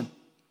generation.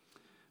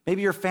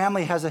 Maybe your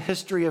family has a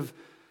history of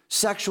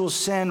sexual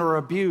sin or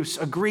abuse.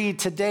 Agree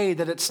today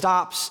that it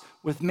stops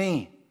with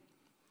me.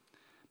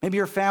 Maybe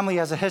your family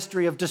has a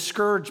history of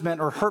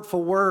discouragement or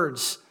hurtful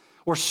words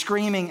or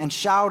screaming and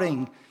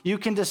shouting. You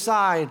can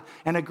decide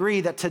and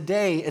agree that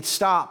today it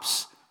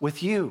stops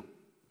with you.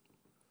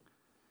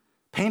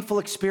 Painful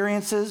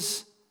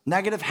experiences,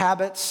 negative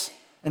habits,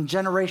 and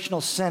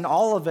generational sin,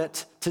 all of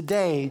it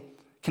today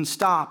can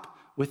stop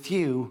with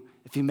you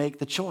if you make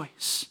the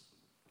choice.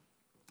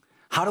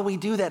 How do we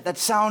do that? That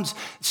sounds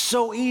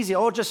so easy.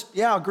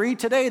 Agree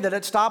today that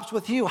it stops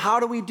with you. How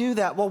do we do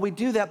that? Well, we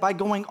do that by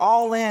going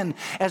all in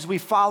as we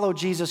follow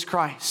Jesus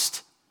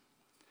Christ.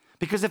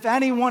 Because if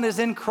anyone is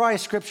in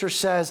Christ, Scripture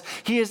says,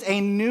 he is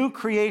a new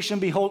creation.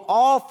 Behold,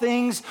 old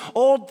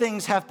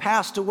things have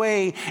passed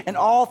away, and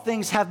all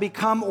things have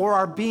become or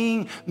are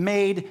being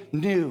made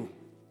new.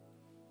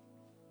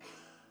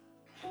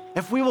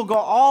 If we will go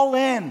all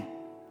in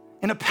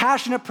a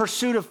passionate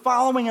pursuit of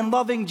following and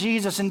loving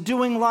Jesus and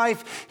doing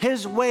life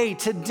his way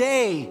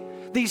today,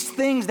 these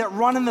things that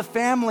run in the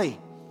family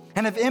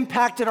and have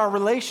impacted our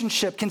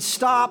relationship can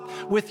stop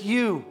with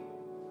you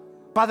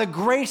by the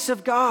grace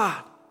of God.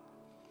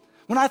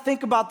 When I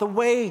think about the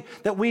way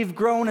that we've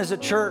grown as a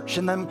church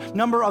and the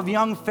number of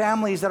young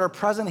families that are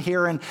present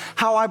here and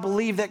how I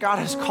believe that God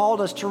has called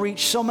us to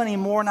reach so many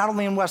more, not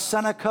only in West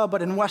Seneca,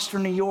 but in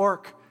Western New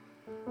York,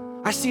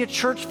 I see a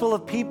church full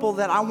of people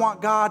that I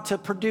want God to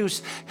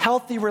produce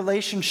healthy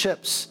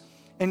relationships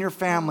in your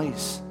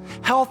families,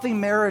 healthy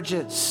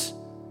marriages,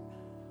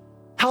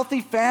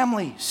 healthy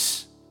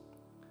families.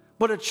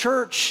 But a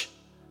church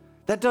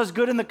that does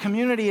good in the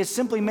community is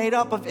simply made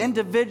up of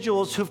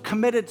individuals who've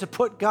committed to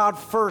put God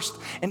first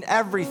in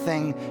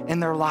everything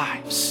in their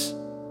lives.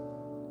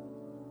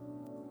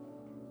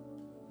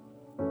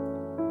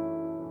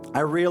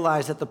 I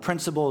realize that the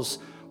principles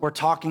we're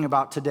talking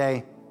about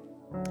today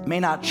may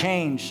not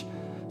change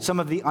some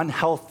of the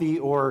unhealthy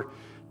or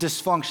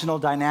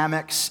dysfunctional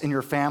dynamics in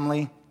your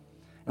family.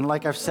 And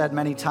like I've said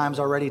many times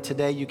already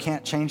today, you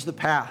can't change the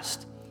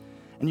past.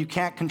 And you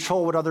can't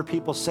control what other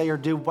people say or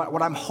do. But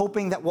what I'm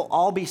hoping that we'll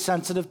all be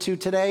sensitive to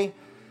today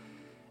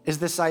is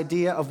this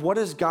idea of what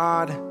is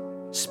God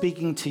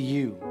speaking to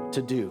you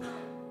to do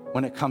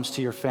when it comes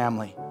to your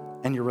family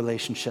and your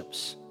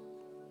relationships.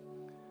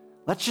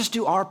 Let's just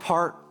do our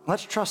part.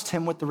 Let's trust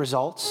him with the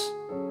results.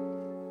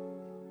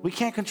 We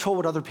can't control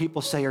what other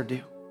people say or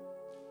do.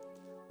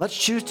 Let's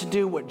choose to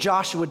do what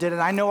Joshua did.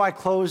 And I know I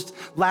closed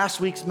last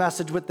week's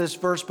message with this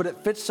verse, but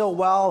it fits so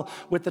well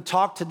with the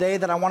talk today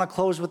that I want to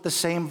close with the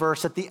same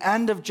verse. At the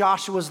end of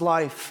Joshua's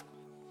life,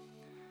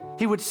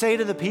 he would say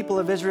to the people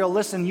of Israel,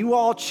 listen, you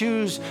all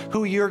choose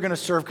who you're going to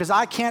serve because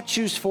I can't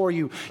choose for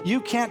you.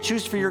 You can't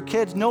choose for your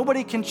kids.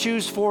 Nobody can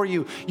choose for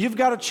you. You've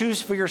got to choose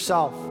for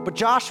yourself. But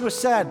Joshua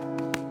said,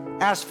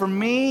 as for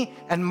me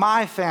and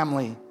my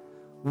family,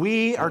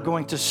 we are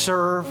going to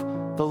serve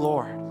the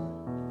Lord.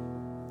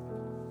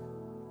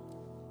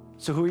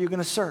 So who are you going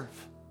to serve?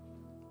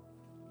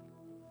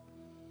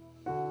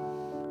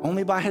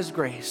 Only by his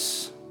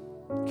grace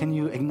can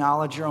you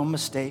acknowledge your own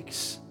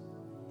mistakes.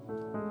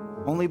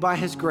 Only by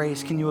his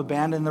grace can you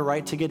abandon the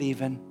right to get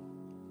even.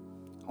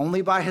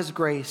 Only by his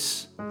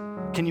grace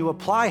can you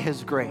apply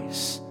his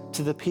grace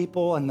to the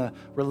people and the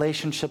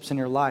relationships in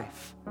your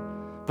life.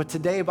 But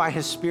today, by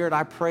his Spirit,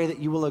 I pray that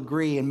you will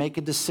agree and make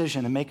a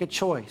decision and make a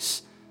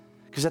choice.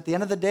 Because at the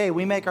end of the day,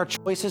 we make our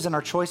choices and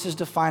our choices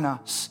define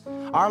us.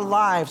 Our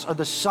lives are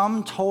the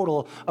sum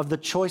total of the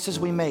choices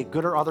we make,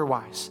 good or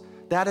otherwise.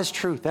 That is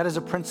truth. That is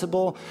a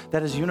principle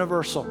that is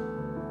universal.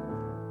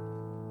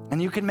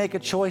 And you can make a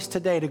choice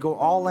today to go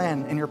all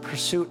in your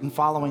pursuit and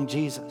following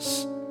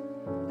Jesus.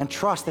 And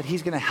trust that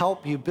he's going to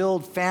help you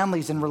build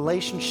families and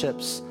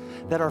relationships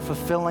that are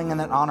fulfilling and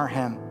that honor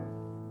him.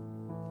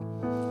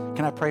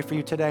 Can I pray for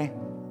you today?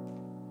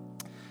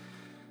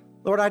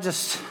 Lord,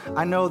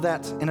 I know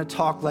that in a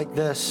talk like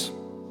this,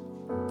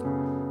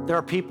 there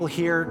are people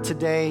here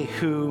today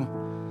who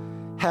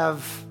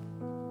have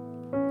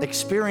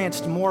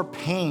experienced more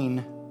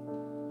pain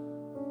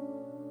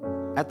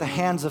at the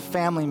hands of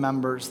family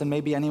members than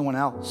maybe anyone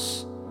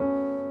else.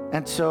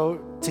 And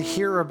so to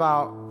hear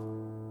about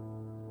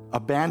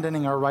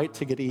abandoning our right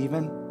to get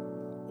even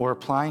or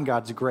applying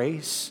God's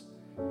grace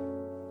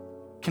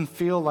can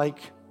feel like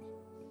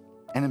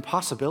an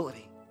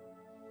impossibility.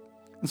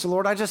 And so,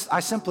 Lord, I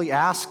simply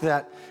ask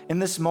that in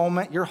this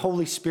moment, your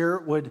Holy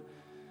Spirit would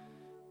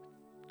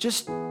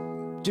just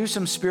do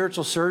some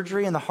spiritual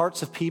surgery in the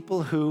hearts of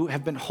people who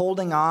have been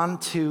holding on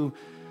to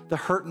the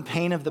hurt and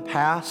pain of the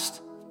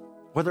past,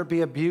 whether it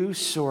be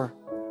abuse or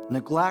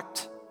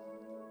neglect.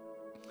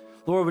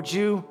 Lord, would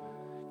you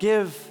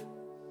give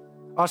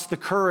us the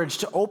courage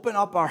to open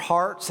up our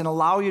hearts and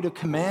allow you to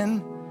come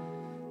in,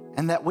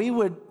 and that we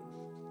would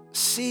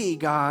see,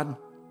 God,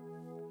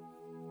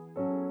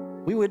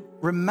 we would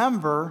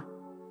remember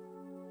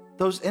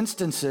those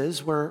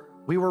instances where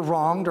we were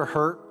wronged or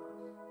hurt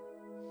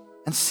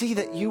and see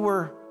that you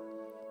were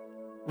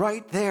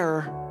right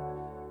there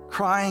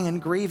crying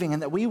and grieving,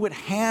 and that we would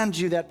hand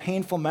you that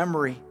painful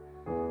memory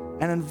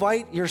and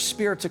invite your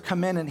Spirit to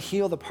come in and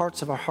heal the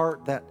parts of our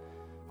heart that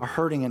are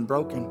hurting and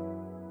broken.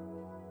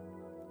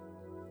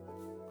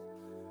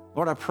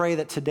 Lord, I pray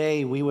that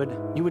today you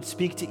would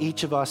speak to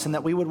each of us, and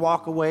that we would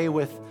walk away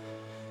with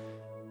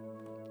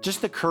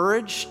just the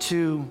courage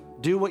to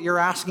do what you're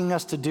asking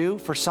us to do.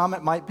 For some,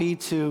 it might be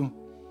to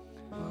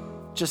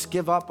just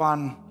give up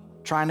on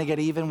trying to get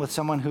even with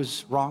someone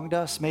who's wronged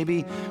us.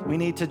 Maybe we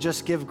need to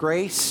just give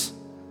grace.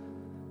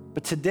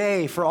 But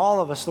today, for all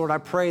of us, Lord, I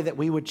pray that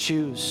we would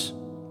choose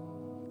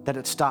that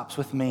it stops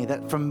with me,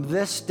 that from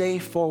this day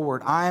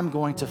forward, I am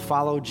going to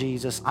follow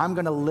Jesus. I'm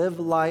going to live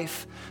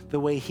life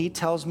the way he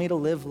tells me to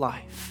live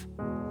life,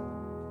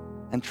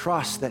 and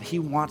trust that he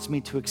wants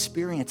me to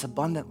experience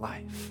abundant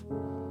life.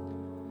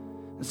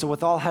 And so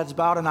with all heads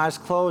bowed and eyes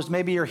closed,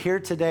 maybe you're here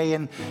today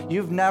and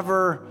you've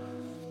never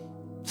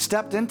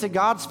stepped into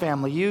God's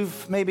family.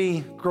 You've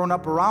maybe grown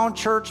up around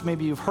church,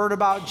 maybe you've heard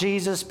about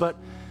Jesus, but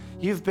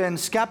you've been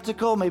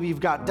skeptical, maybe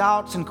you've got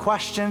doubts and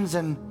questions,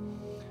 and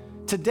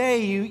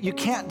today you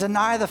can't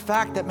deny the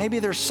fact that maybe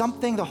there's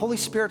something, the Holy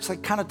Spirit's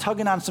like kind of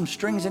tugging on some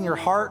strings in your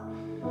heart.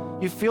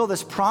 You feel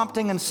this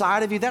prompting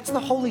inside of you. That's the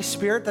Holy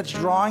Spirit that's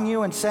drawing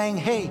you and saying,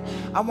 hey,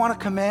 I want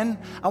to come in.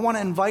 I want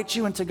to invite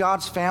you into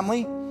God's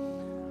family.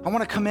 I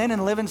want to come in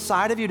and live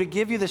inside of you to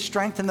give you the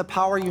strength and the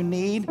power you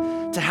need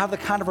to have the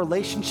kind of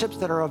relationships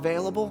that are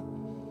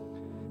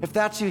available. If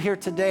that's you here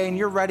today and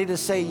you're ready to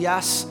say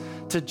yes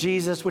to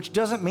Jesus, which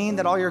doesn't mean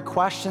that all your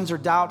questions or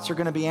doubts are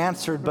going to be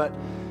answered, but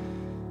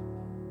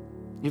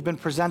you've been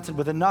presented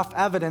with enough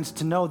evidence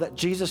to know that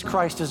Jesus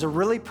Christ is a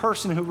really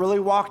person who really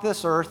walked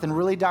this earth and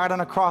really died on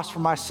a cross for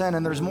my sin.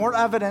 And there's more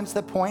evidence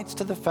that points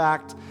to the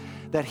fact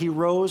that he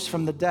rose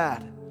from the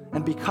dead.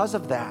 And because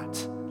of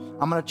that,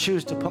 I'm going to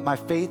choose to put my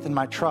faith and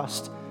my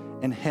trust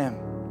in him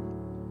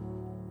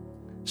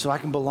so I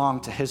can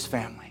belong to his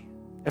family.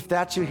 If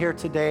that's you here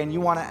today and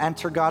you want to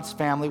enter God's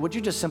family, would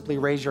you just simply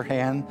raise your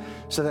hand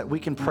so that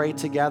we can pray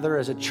together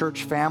as a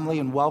church family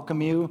and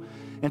welcome you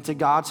into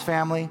God's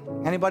family?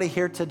 Anybody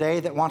here today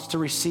that wants to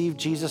receive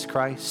Jesus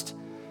Christ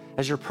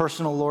as your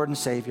personal Lord and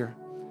Savior,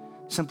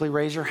 simply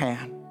raise your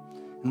hand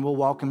and we'll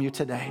welcome you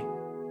today.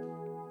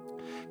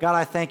 God,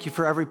 I thank you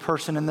for every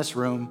person in this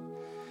room.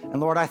 And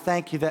Lord, I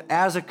thank you that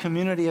as a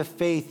community of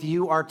faith,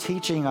 you are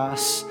teaching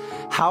us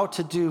how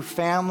to do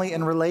family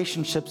and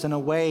relationships in a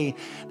way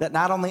that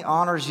not only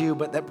honors you,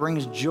 but that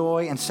brings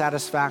joy and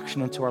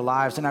satisfaction into our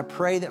lives. And I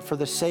pray that for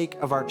the sake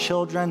of our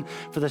children,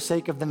 for the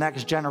sake of the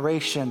next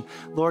generation,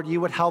 Lord, you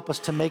would help us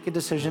to make a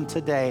decision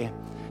today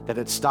that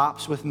it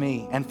stops with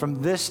me. And from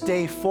this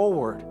day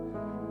forward,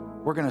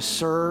 we're going to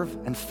serve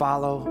and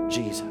follow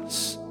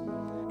Jesus.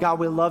 God,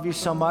 we love you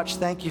so much.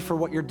 Thank you for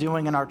what you're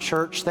doing in our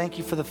church. Thank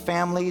you for the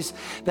families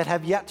that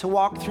have yet to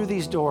walk through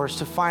these doors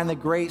to find the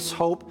grace,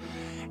 hope,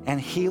 and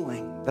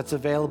healing that's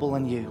available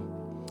in you.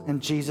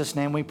 In Jesus'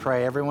 name we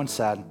pray. Everyone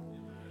said,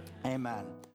 amen.